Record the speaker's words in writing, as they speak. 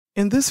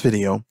In this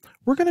video,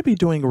 we're going to be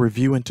doing a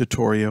review and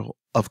tutorial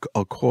of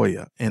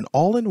Ocoya, an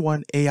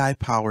all-in-one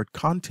AI-powered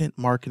content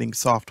marketing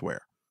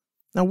software.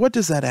 Now, what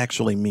does that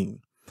actually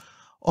mean?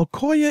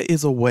 Ocoya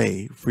is a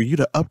way for you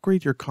to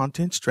upgrade your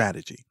content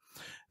strategy.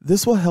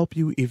 This will help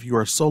you if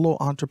you're a solo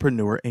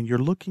entrepreneur and you're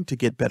looking to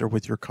get better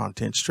with your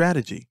content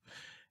strategy,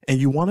 and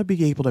you want to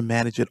be able to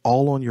manage it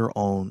all on your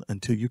own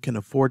until you can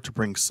afford to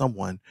bring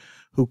someone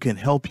who can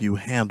help you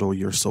handle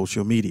your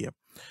social media.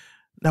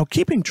 Now,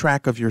 keeping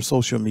track of your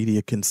social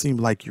media can seem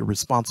like you're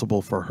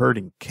responsible for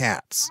herding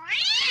cats.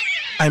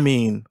 I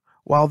mean,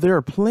 while there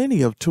are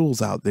plenty of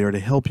tools out there to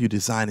help you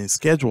design and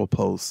schedule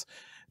posts,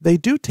 they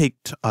do take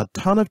a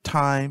ton of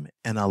time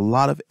and a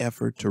lot of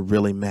effort to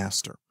really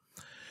master.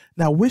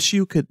 Now, wish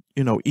you could,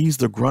 ease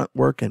the grunt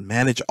work and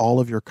manage all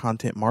of your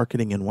content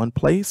marketing in one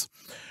place?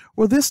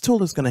 Well, this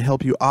tool is going to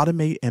help you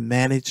automate and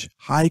manage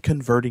high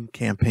converting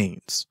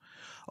campaigns.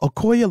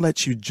 Ocoya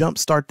lets you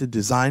jumpstart the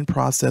design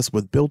process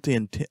with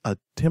built-in a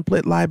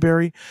template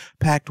library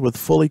packed with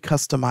fully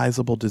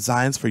customizable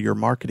designs for your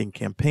marketing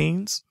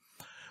campaigns.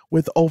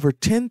 With over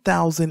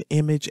 10,000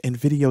 image and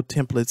video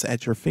templates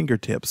at your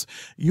fingertips,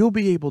 you'll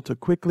be able to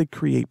quickly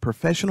create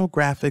professional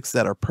graphics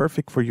that are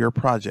perfect for your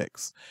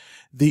projects.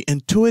 The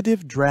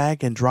intuitive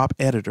drag and drop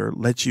editor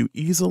lets you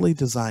easily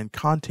design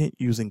content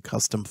using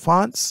custom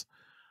fonts,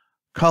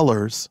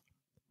 colors,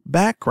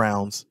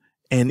 backgrounds,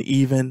 and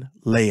even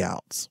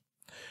layouts.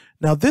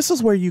 Now, this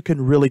is where you can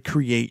really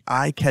create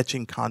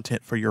eye-catching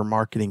content for your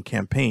marketing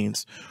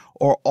campaigns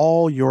or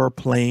all your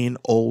plain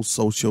old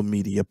social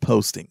media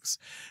postings.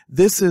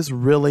 This is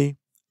really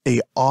an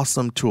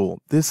awesome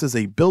tool. This is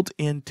a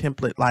built-in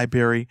template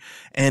library,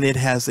 and it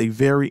has a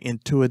very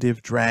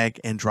intuitive drag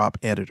and drop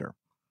editor.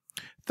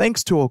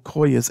 Thanks to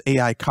Ocoya's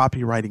AI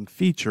copywriting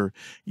feature,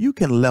 you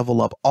can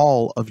level up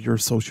all of your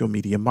social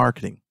media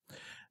marketing.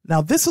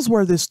 Now, this is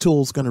where this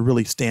tool is going to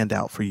really stand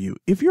out for you.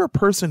 If you're a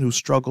person who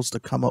struggles to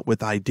come up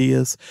with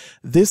ideas,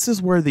 this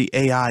is where the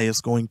AI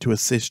is going to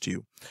assist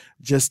you.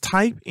 Just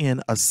type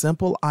in a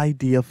simple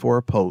idea for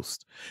a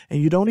post, and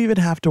you don't even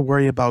have to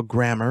worry about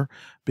grammar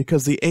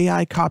because the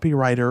AI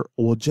copywriter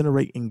will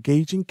generate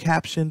engaging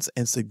captions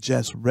and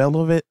suggest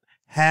relevant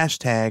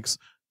hashtags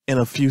in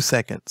a few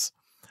seconds.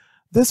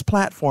 This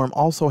platform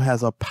also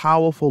has a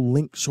powerful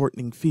link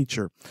shortening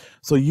feature,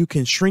 so you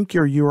can shrink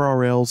your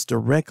URLs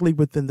directly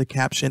within the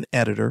caption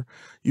editor.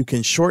 You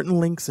can shorten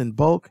links in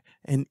bulk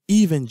and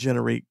even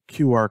generate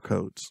QR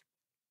codes.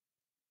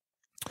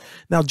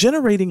 Now,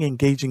 generating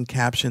engaging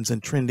captions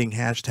and trending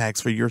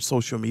hashtags for your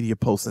social media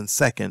posts in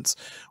seconds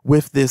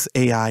with this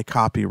AI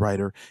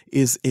copywriter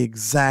is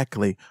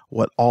exactly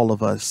what all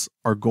of us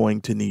are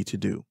going to need to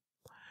do.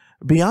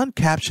 Beyond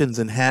captions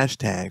and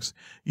hashtags,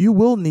 you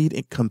will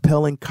need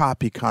compelling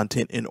copy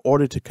content in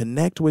order to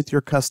connect with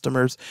your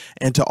customers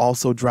and to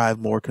also drive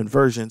more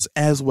conversions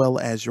as well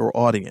as your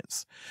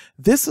audience.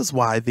 This is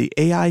why the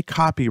AI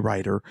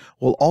copywriter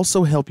will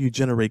also help you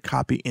generate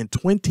copy in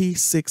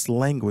 26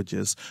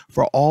 languages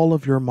for all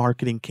of your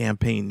marketing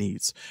campaign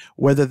needs,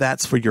 whether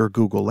that's for your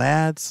Google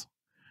Ads,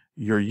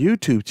 your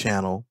YouTube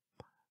channel,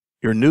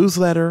 your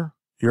newsletter,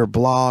 your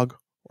blog,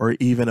 or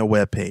even a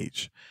web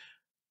page.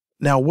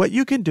 Now, what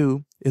you can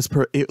do is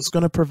it's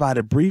going to provide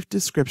a brief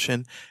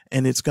description,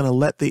 and it's going to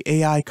let the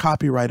AI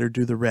copywriter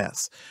do the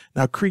rest.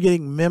 Now,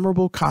 creating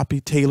memorable copy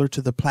tailored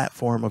to the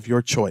platform of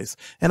your choice.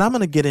 And I'm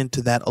going to get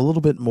into that a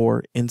little bit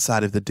more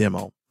inside of the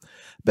demo.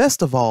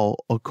 Best of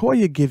all,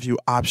 Ocoya gives you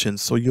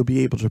options so you'll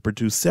be able to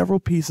produce several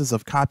pieces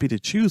of copy to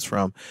choose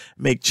from,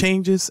 make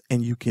changes,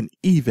 and you can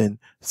even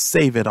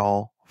save it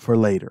all for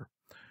later.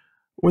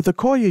 With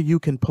Ocoya, you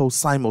can post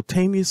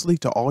simultaneously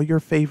to all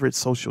your favorite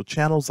social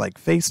channels like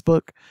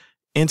Facebook,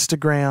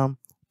 Instagram,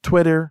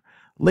 Twitter,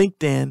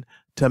 LinkedIn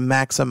to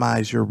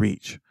maximize your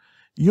reach.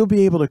 You'll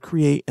be able to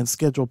create and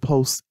schedule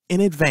posts in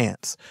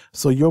advance,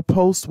 so your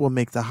post will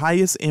make the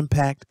highest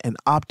impact and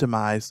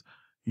optimize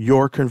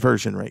your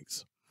conversion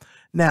rates.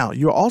 Now,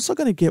 you're also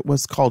going to get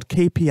what's called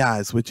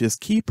KPIs, which is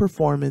Key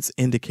Performance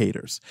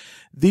Indicators.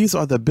 These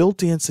are the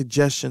built-in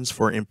suggestions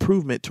for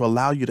improvement to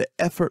allow you to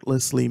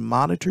effortlessly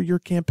monitor your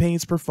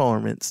campaign's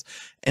performance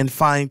and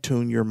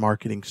fine-tune your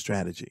marketing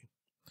strategy.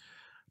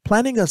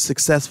 Planning a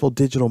successful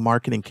digital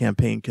marketing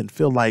campaign can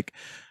feel like,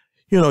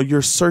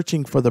 you're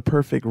searching for the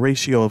perfect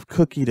ratio of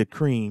cookie to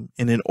cream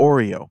in an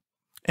Oreo.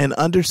 And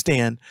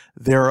understand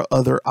there are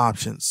other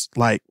options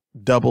like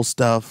double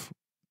stuff,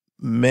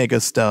 mega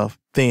stuff,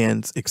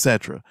 thins,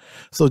 etc.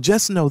 So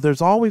just know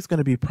there's always going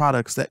to be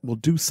products that will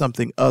do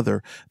something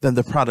other than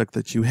the product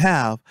that you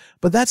have,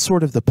 but that's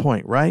sort of the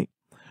point, right?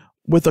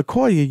 With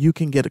Ocoya, you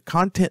can get a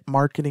content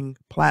marketing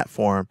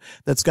platform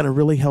that's going to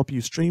really help you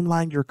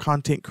streamline your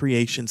content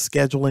creation,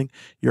 scheduling,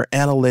 your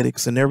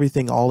analytics, and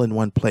everything all in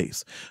one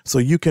place. So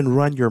you can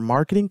run your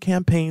marketing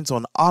campaigns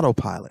on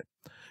autopilot.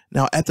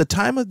 Now, at the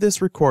time of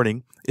this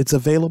recording, it's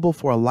available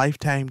for a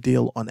lifetime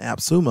deal on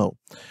Appsumo.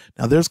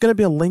 Now, there's going to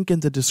be a link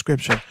in the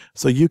description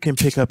so you can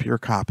pick up your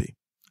copy.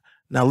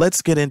 Now,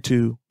 let's get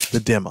into the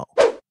demo.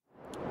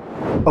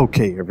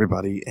 Okay,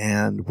 everybody,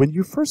 and when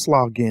you first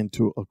log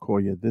into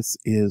Ocoya, this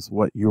is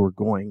what you're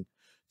going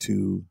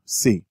to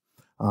see.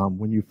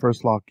 When you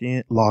first log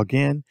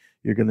in,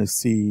 you're going to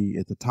see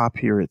at the top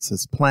here, it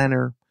says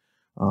Planner,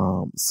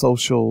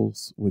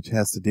 Socials, which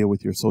has to deal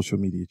with your social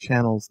media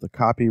channels, the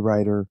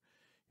Copywriter,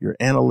 your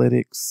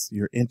Analytics,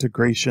 your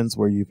Integrations,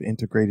 where you've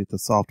integrated the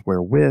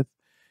software with,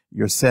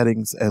 your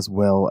Settings, as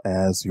well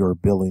as your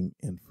billing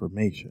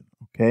information.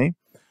 Okay.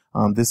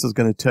 This is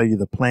going to tell you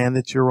the plan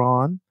that you're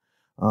on.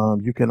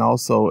 You can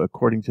also,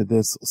 according to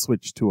this,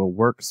 switch to a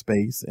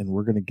workspace, and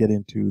we're going to get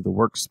into the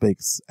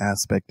workspace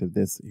aspect of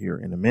this here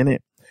in a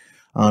minute.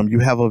 You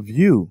have a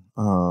view,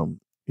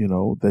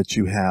 that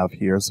you have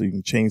here, so you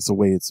can change the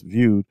way it's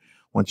viewed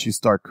once you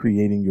start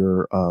creating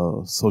your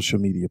social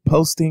media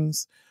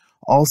postings.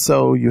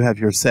 Also, you have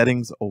your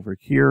settings over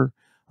here.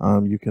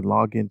 You can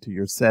log into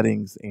your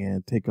settings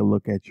and take a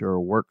look at your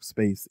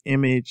workspace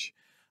image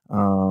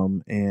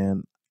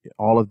and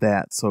all of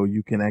that. So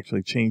you can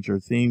actually change your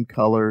theme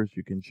colors.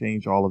 You can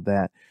change all of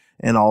that,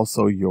 and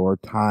also your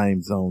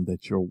time zone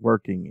that you're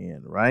working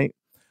in, right?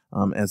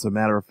 As a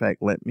matter of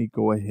fact, let me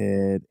go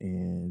ahead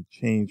and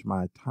change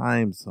my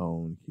time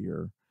zone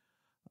here.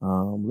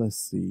 Let's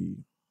see.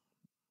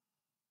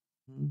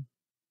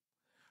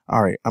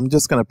 All right, I'm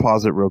just going to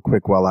pause it real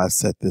quick while I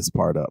set this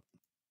part up.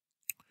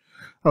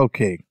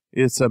 Okay,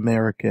 it's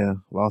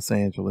America, Los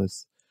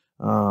Angeles.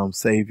 You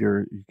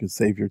can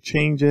save your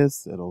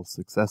changes. It'll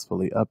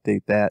successfully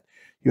update that.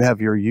 You have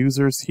your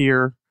users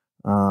here,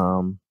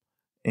 and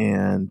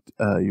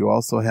you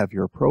also have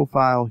your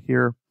profile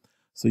here.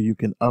 So you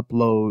can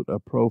upload a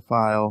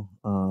profile.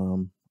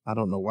 I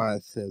don't know why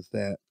it says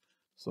that,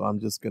 so I'm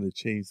just going to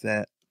change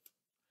that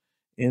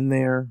in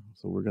there.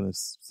 So we're going to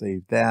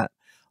save that.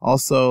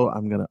 Also,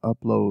 I'm going to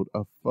upload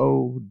a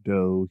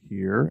photo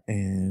here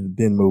and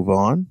then move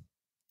on.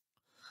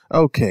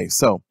 Okay,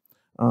 so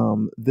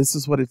this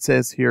is what it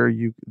says here.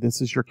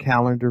 This is your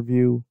calendar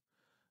view.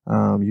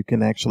 You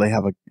can actually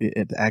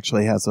it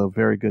actually has a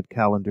very good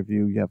calendar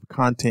view. You have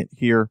content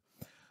here.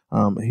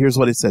 Here's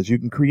what it says. You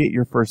can create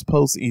your first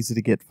post, easy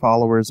to get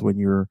followers when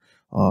you're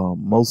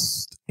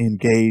most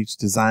engaged,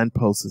 design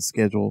posts and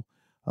schedule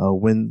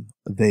when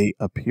they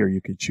appear.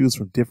 You can choose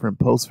from different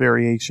post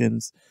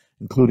variations,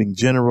 including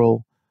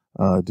general,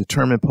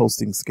 determine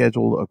posting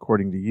schedule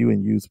according to you,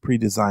 and use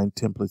pre-designed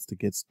templates to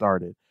get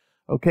started.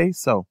 Okay,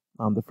 so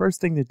the first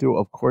thing to do,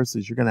 of course,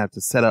 is you're going to have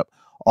to set up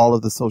all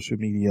of the social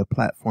media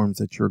platforms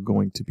that you're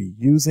going to be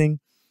using.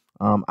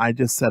 I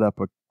just set up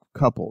a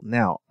couple.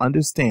 Now,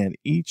 understand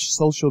each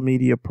social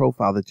media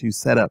profile that you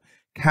set up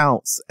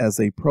counts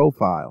as a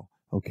profile.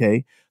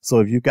 Okay,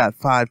 so if you've got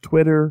 5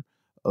 Twitter,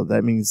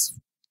 that means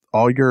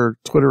all your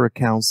Twitter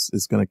accounts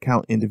is going to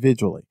count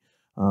individually.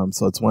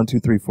 So it's 1, 2,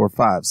 3, 4,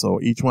 5. So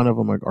each one of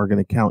them are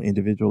going to count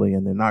individually,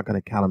 and they're not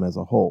going to count them as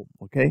a whole.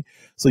 Okay,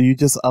 so you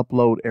just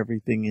upload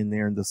everything in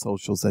there in the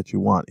socials that you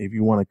want. If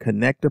you want to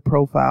connect a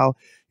profile,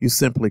 you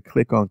simply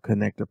click on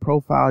connect a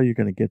profile. You're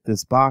going to get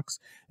this box.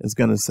 It's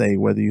going to say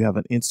whether you have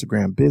an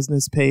Instagram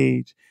business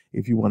page,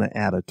 if you want to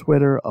add a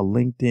Twitter, a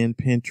LinkedIn,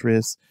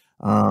 Pinterest,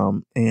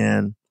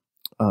 and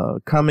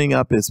coming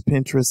up is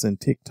Pinterest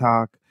and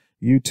TikTok,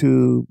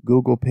 YouTube,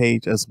 Google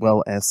page, as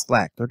well as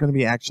Slack. They're going to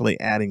be actually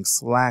adding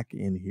Slack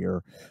in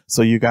here,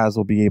 so you guys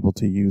will be able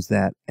to use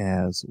that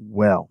as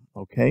well.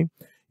 Okay,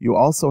 you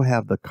also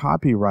have the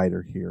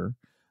Copywriter here,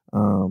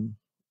 and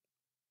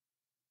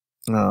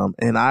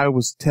I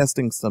was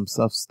testing some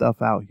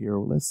stuff out here.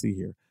 Let's see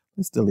here.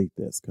 Let's delete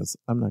this because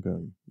I'm not going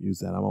to use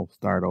that. I'm going to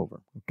start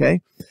over.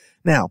 Okay,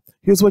 now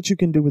here's what you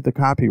can do with the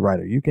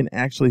Copywriter. You can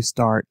actually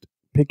start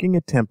picking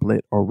a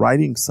template or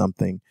writing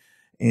something.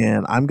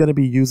 And I'm going to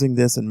be using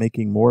this and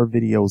making more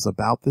videos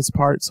about this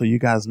part. So you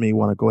guys may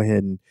want to go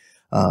ahead and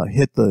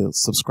hit the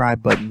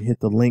subscribe button, hit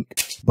the link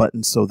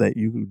button so that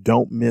you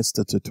don't miss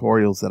the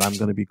tutorials that I'm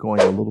going to be going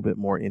a little bit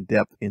more in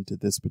depth into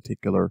this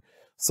particular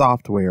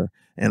software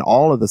and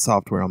all of the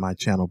software on my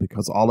channel,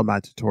 because all of my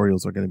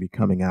tutorials are going to be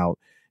coming out,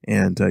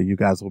 and you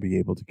guys will be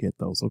able to get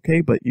those. Okay,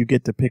 but you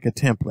get to pick a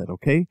template.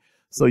 Okay,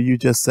 so you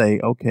just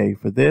say, okay,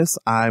 for this,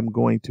 I'm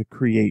going to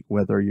create,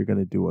 whether you're going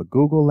to do a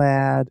Google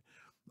ad,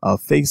 a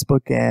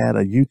Facebook ad,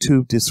 a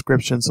YouTube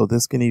description. So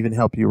this can even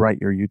help you write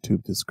your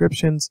YouTube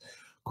descriptions,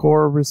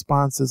 core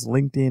responses,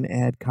 LinkedIn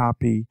ad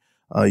copy,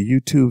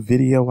 YouTube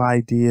video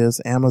ideas,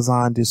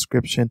 Amazon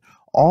description,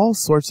 all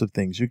sorts of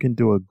things. You can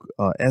do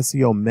a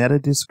SEO meta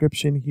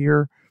description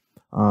here.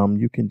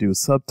 You can do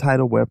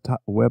subtitle,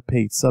 web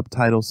page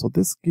subtitles. So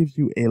this gives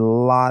you a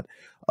lot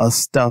of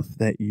stuff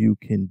that you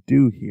can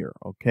do here.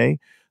 Okay,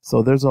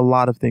 so there's a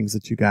lot of things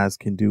that you guys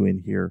can do in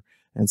here.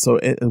 And so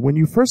when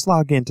you first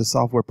log into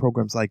software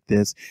programs like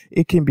this,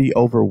 it can be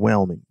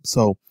overwhelming.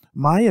 So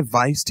my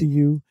advice to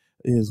you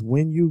is,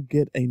 when you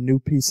get a new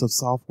piece of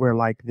software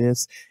like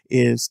this,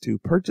 is to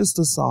purchase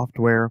the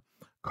software,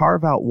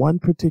 carve out one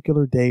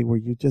particular day where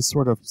you just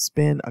sort of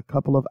spend a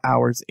couple of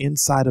hours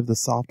inside of the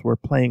software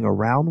playing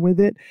around with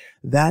it.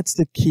 That's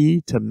the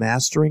key to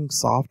mastering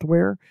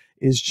software,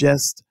 is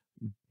just,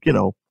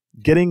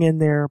 getting in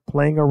there,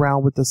 playing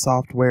around with the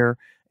software,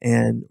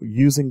 and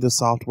using the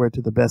software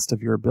to the best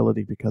of your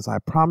ability, because I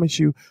promise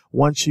you,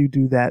 once you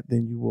do that,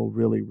 then you will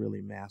really,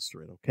 really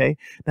master it. Okay.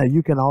 Now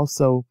you can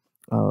also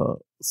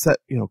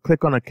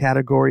click on a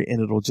category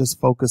and it'll just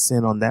focus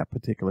in on that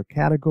particular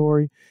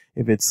category.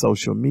 If it's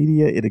social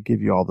media, it'll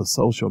give you all the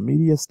social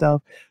media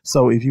stuff.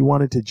 So if you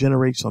wanted to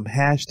generate some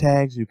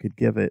hashtags, you could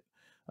give it,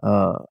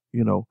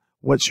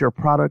 what's your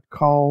product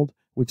called,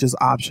 which is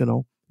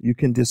optional. You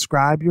can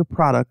describe your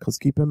product, because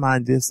keep in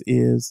mind, this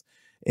is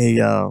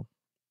a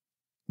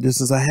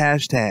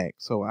hashtag.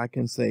 So I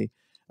can say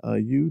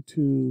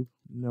YouTube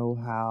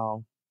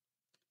know-how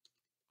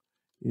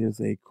is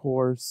a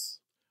course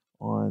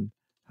on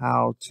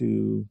how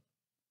to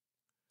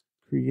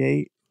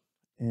create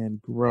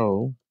and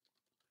grow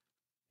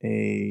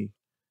a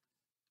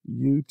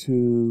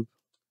YouTube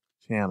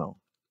channel.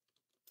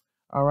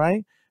 All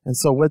right. And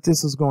so what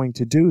this is going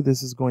to do,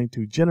 this is going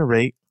to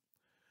generate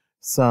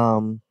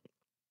some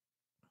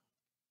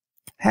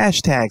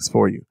hashtags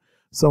for you.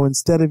 So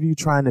instead of you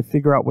trying to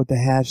figure out what the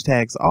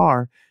hashtags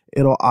are,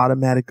 it'll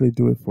automatically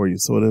do it for you.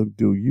 So it'll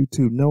do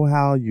YouTube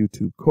know-how,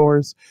 YouTube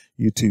course,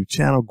 YouTube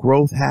channel,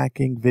 growth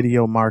hacking,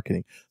 video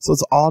marketing. So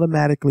it's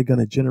automatically going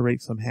to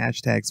generate some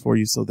hashtags for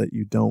you so that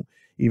you don't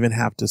even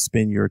have to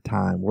spend your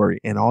time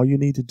worrying. And all you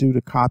need to do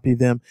to copy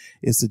them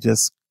is to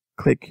just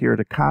click here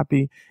to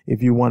copy.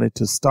 If you wanted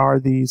to star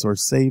these or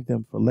save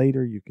them for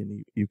later, you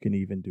can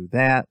even do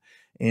that.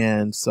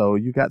 And so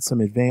you got some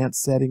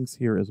advanced settings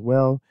here as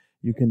well.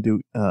 You can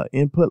do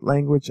input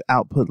language,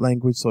 output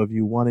language. So if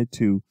you wanted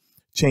to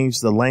change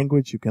the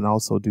language, you can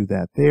also do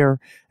that there.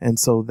 And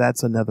so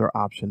that's another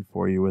option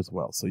for you as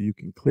well. So you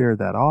can clear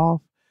that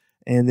off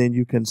and then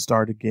you can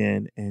start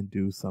again and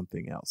do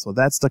something else. So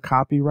that's the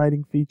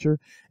copywriting feature,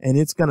 and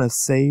it's going to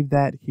save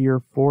that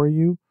here for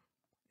you.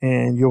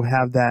 And you'll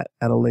have that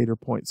at a later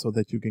point so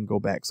that you can go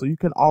back. So you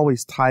can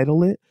always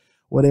title it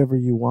whatever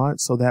you want.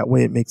 So that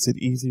way it makes it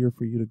easier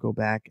for you to go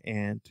back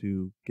and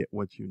to get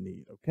what you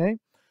need. Okay.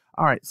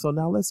 All right. So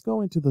now let's go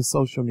into the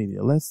social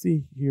media. Let's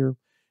see here.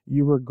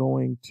 You were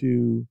going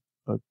to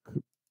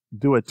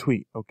do a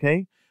tweet.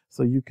 Okay.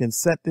 So you can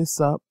set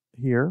this up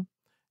here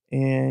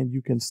and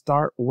you can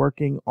start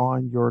working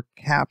on your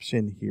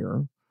caption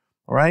here.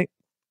 All right.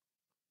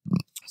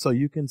 So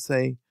you can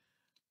say,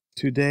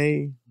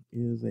 today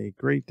is a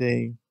great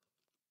day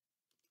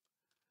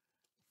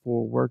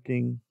for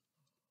working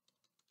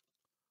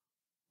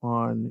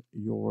on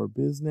your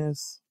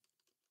business.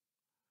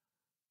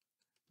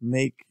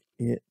 Make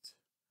it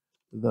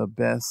the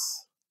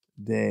best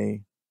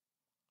day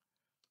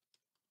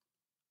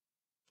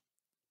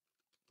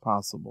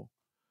possible.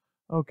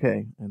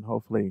 Okay, and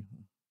hopefully,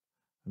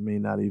 I may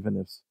not even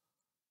have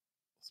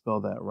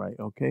spelled that right.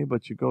 Okay,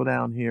 but you go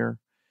down here.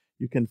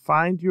 You can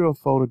find you a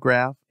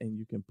photograph and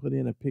you can put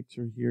in a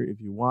picture here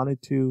if you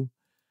wanted to.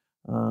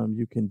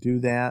 You can do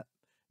that.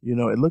 You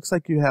know, it looks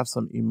like you have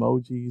some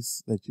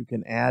emojis that you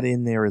can add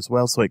in there as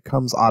well. So it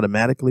comes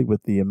automatically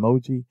with the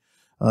emoji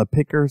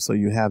picker. So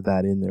you have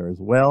that in there as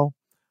well.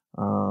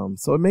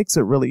 So it makes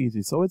it really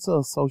easy. So it's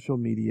a social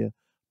media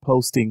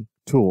posting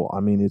tool. I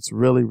mean, it's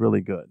really,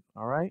 really good.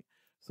 All right.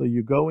 So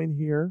you go in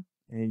here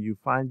and you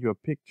find your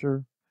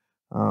picture,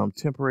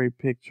 temporary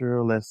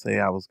picture. Let's say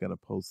I was going to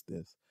post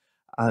this.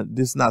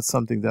 This is not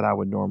something that I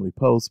would normally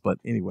post, but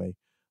anyway,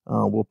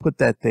 we'll put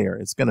that there.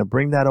 It's going to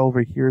bring that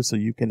over here so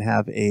you can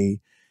have a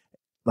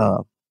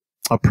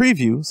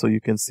preview so you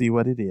can see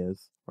what it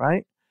is,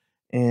 right?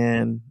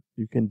 And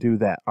you can do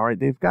that. All right,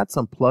 they've got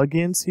some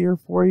plugins here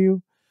for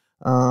you.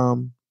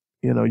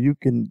 You know,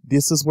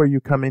 this is where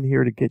you come in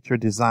here to get your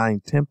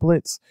design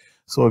templates.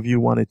 So if you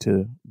wanted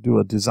to do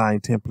a design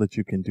template,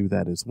 you can do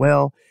that as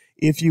well.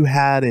 If you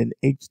had an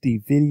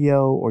HD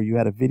video or you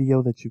had a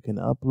video that you can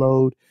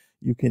upload,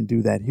 you can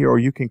do that here, or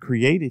you can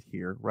create it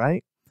here,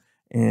 right?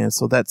 And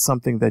so that's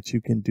something that you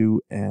can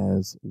do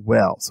as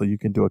well. So you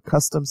can do a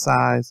custom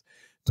size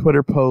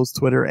Twitter post,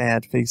 Twitter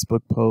ad,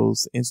 Facebook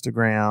post,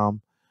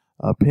 Instagram,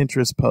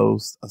 Pinterest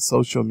post, a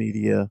social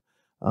media,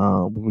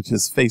 which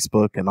is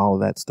Facebook and all of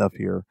that stuff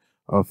here.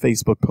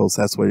 Facebook post,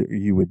 that's where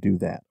you would do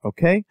that.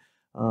 Okay.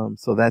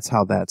 So that's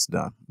how that's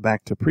done.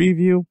 Back to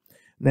preview.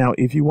 Now,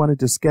 if you wanted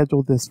to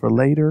schedule this for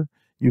later,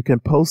 you can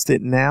post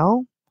it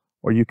now,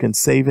 or you can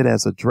save it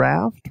as a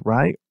draft,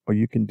 right? Or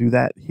you can do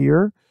that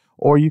here,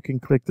 or you can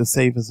click the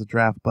save as a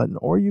draft button,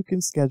 or you can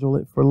schedule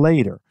it for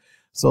later.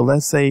 So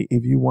let's say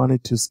if you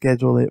wanted to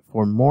schedule it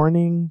for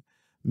morning,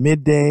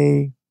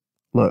 midday,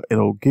 look,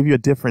 it'll give you a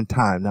different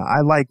time. Now,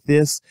 I like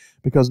this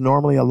because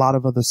normally a lot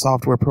of other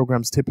software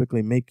programs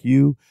typically make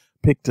you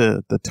pick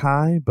the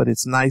time, but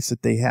it's nice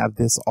that they have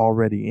this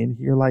already in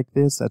here like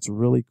this. That's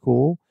really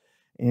cool.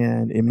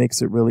 And it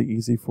makes it really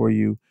easy for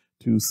you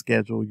to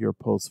schedule your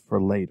post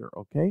for later.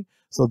 Okay.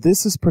 So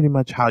this is pretty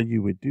much how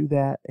you would do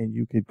that, and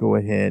you could go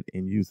ahead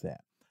and use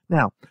that.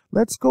 Now,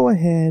 let's go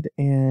ahead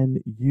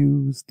and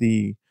use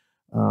the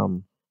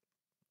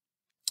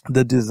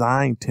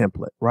design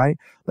template, right?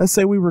 Let's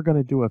say we were going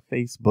to do a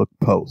Facebook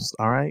post.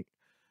 All right.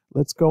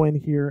 Let's go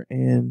in here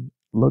and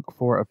look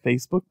for a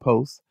Facebook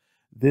post.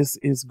 This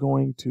is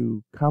going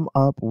to come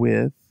up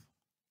with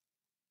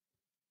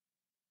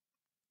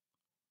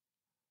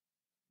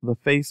the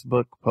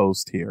Facebook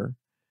post here,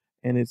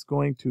 and it's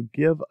going to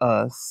give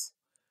us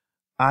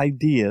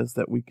ideas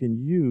that we can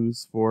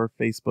use for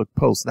Facebook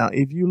posts. Now,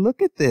 if you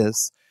look at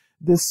this,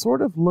 this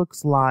sort of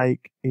looks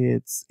like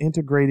it's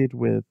integrated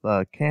with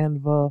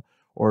Canva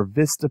or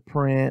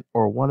Vistaprint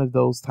or one of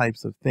those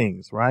types of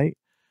things, right?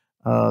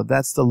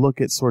 That's the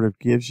look it sort of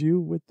gives you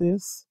with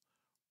this.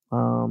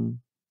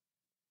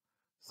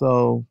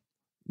 So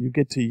you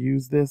get to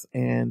use this,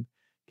 and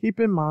keep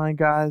in mind,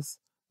 guys,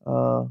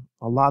 a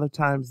lot of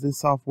times this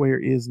software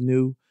is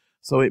new,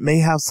 so it may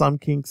have some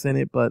kinks in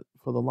it, but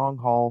for the long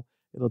haul,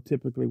 it'll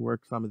typically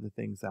work some of the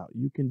things out.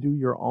 You can do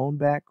your own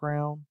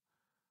background.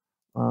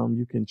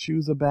 You can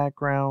choose a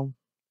background.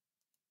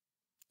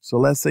 So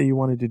let's say you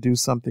wanted to do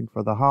something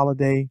for the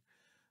holiday.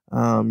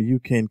 You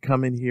can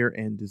come in here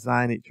and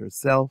design it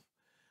yourself.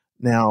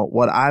 Now,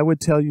 what I would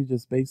tell you,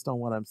 just based on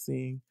what I'm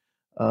seeing,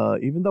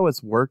 even though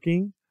it's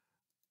working,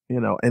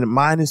 and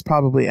mine is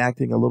probably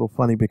acting a little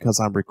funny because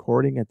I'm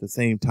recording at the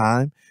same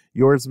time.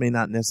 Yours may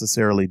not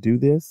necessarily do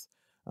this.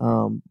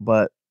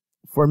 But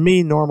for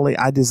me, normally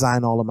I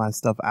design all of my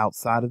stuff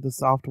outside of the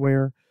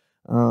software,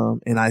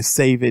 and I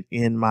save it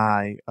in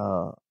my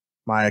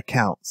my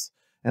accounts.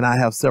 And I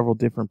have several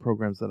different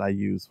programs that I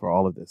use for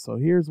all of this. So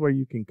here's where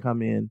you can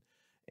come in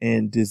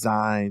and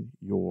design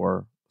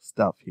your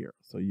stuff here.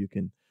 So you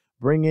can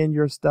bring in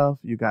your stuff.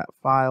 You got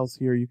files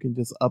here. You can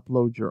just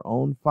upload your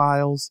own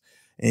files,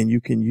 and you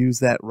can use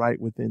that right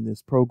within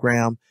this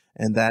program.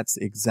 And that's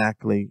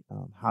exactly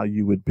how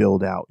you would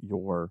build out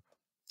your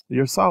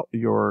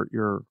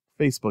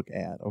Facebook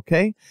ad.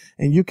 Okay.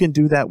 And you can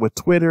do that with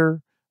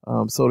Twitter.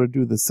 So to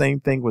do the same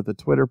thing with the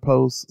Twitter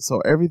posts. So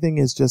everything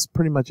is just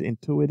pretty much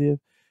intuitive,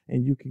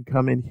 and you can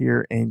come in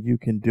here and you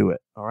can do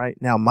it. All right.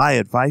 Now, my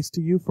advice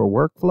to you for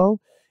workflow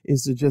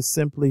is to just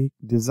simply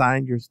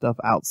design your stuff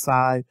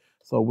outside.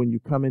 So when you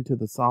come into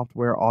the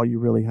software, all you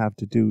really have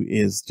to do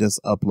is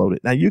just upload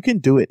it. Now, you can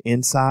do it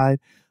inside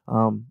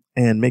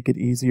and make it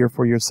easier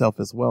for yourself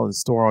as well and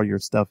store all your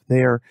stuff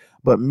there.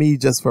 But me,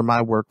 just for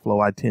my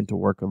workflow, I tend to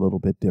work a little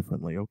bit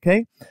differently.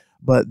 Okay.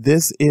 But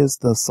this is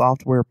the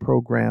software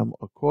program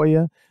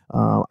Ocoya.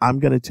 I'm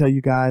going to tell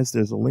you guys,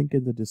 there's a link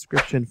in the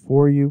description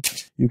for you.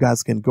 You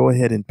guys can go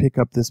ahead and pick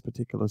up this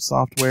particular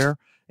software,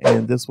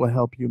 and this will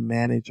help you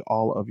manage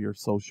all of your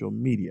social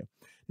media.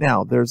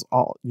 Now, there's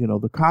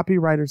the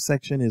copywriter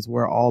section is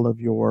where all of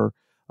your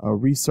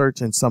research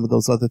and some of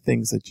those other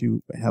things that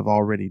you have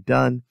already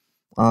done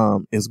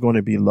is going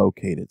to be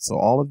located. So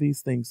all of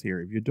these things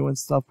here, if you're doing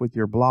stuff with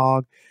your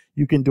blog,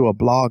 you can do a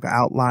blog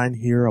outline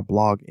here, a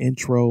blog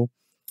intro,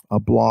 a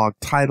blog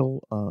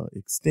title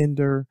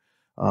extender.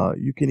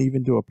 You can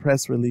even do a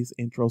press release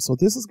intro. So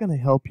this is going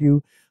to help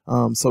you.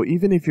 So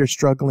even if you're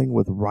struggling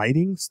with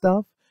writing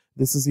stuff,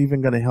 this is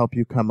even going to help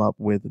you come up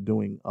with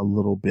doing a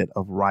little bit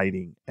of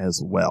writing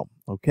as well.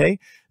 Okay,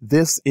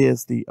 this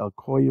is the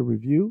Ocoya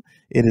review.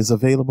 It is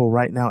available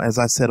right now, as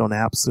I said, on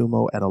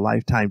Appsumo at a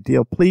lifetime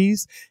deal.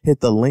 Please hit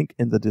the link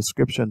in the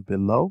description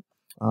below.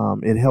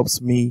 It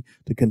helps me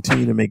to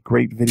continue to make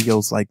great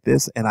videos like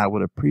this, and I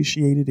would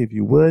appreciate it if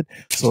you would,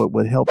 so it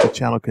would help the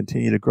channel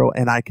continue to grow,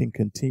 and I can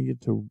continue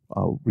to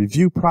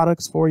review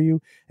products for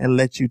you and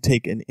let you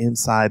take an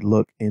inside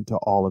look into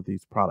all of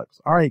these products.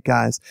 All right,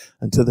 guys,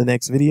 until the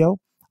next video,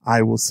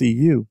 I will see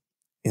you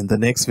in the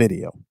next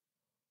video.